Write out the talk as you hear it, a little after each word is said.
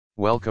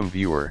Welcome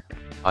viewer,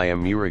 I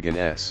am Murugan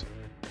S.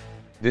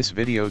 This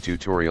video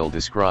tutorial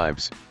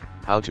describes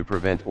how to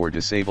prevent or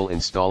disable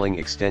installing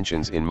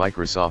extensions in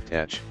Microsoft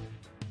Edge.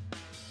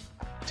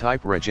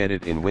 Type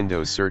regedit in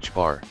Windows search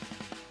bar.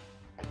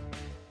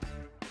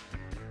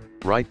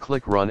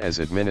 Right-click Run as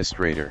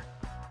administrator.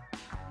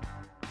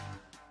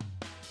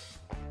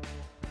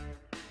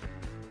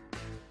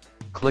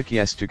 Click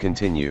Yes to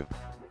continue.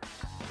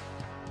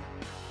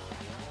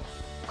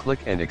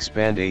 Click and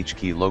expand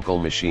HKey local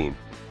machine.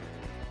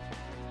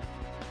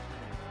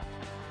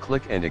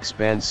 Click and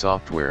expand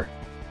software.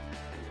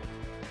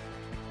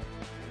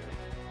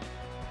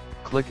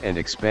 Click and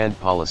expand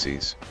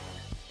policies.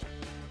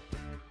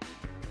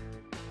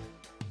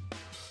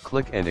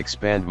 Click and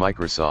expand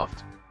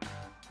Microsoft.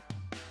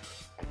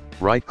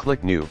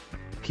 Right-click New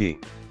Key.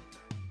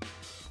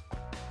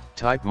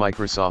 Type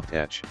Microsoft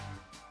Edge.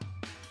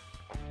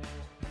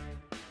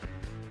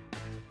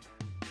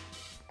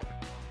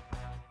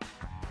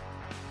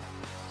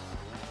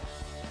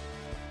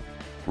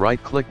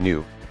 Right-click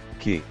New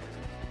Key.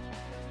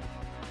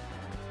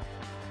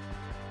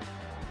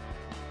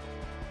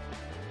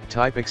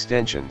 Type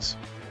extensions.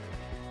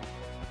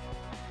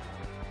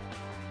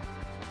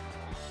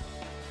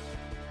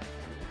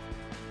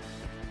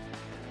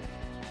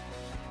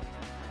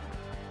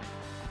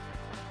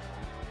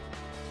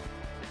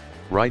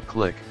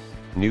 Right-click,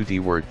 New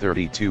DWORD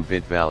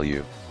 32-bit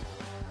value.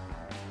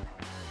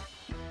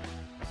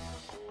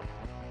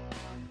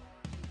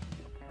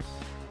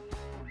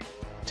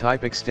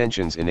 Type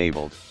extensions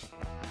enabled.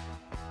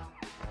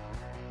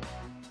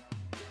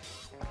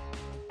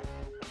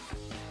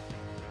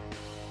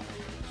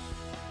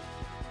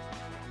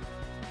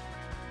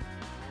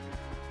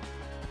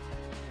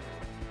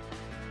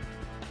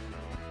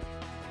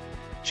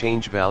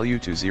 Change value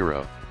to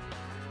 0.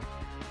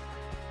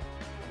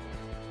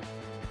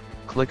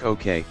 Click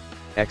OK,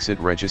 exit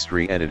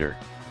registry editor.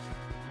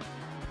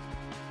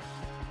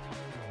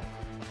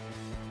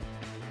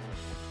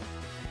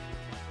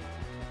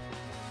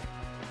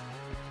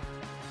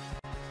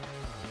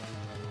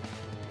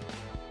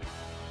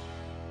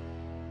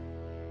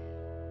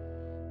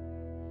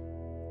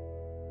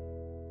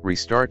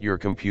 Restart your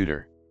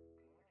computer.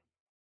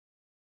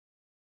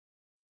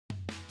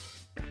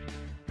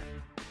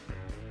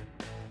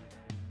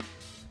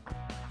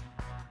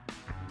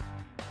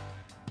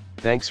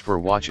 Thanks for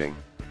watching.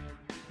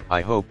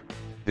 I hope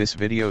this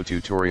video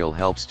tutorial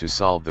helps to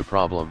solve the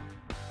problem.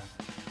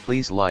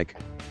 Please like,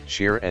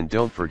 share and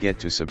don't forget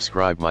to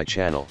subscribe my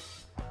channel.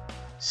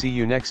 See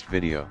you next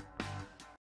video.